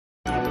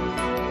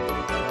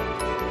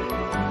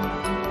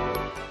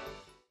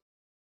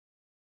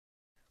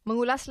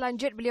Mengulas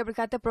lanjut, beliau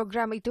berkata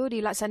program itu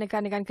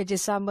dilaksanakan dengan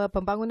kerjasama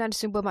Pembangunan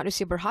Sumber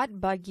Manusia Berhad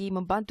bagi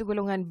membantu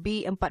golongan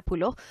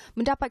B40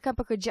 mendapatkan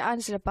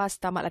pekerjaan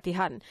selepas tamat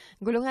latihan.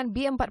 Golongan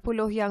B40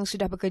 yang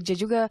sudah bekerja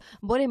juga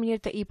boleh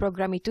menyertai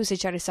program itu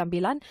secara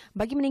sambilan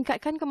bagi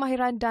meningkatkan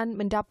kemahiran dan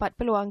mendapat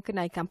peluang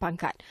kenaikan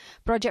pangkat.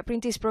 Projek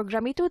perintis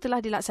program itu telah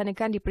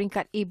dilaksanakan di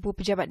peringkat Ibu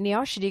Pejabat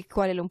Niosh di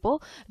Kuala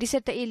Lumpur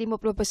disertai 50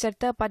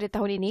 peserta pada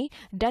tahun ini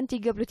dan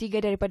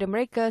 33 daripada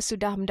mereka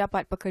sudah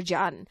mendapat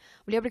pekerjaan.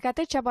 Beliau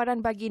berkata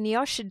cabaran bagi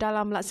Niosh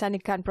dalam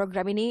melaksanakan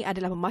program ini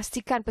adalah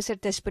memastikan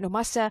peserta sepenuh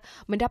masa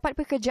mendapat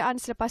pekerjaan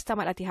selepas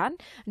tamat latihan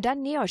dan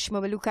Niosh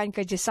memerlukan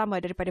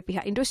kerjasama daripada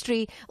pihak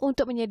industri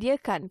untuk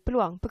menyediakan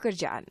peluang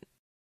pekerjaan.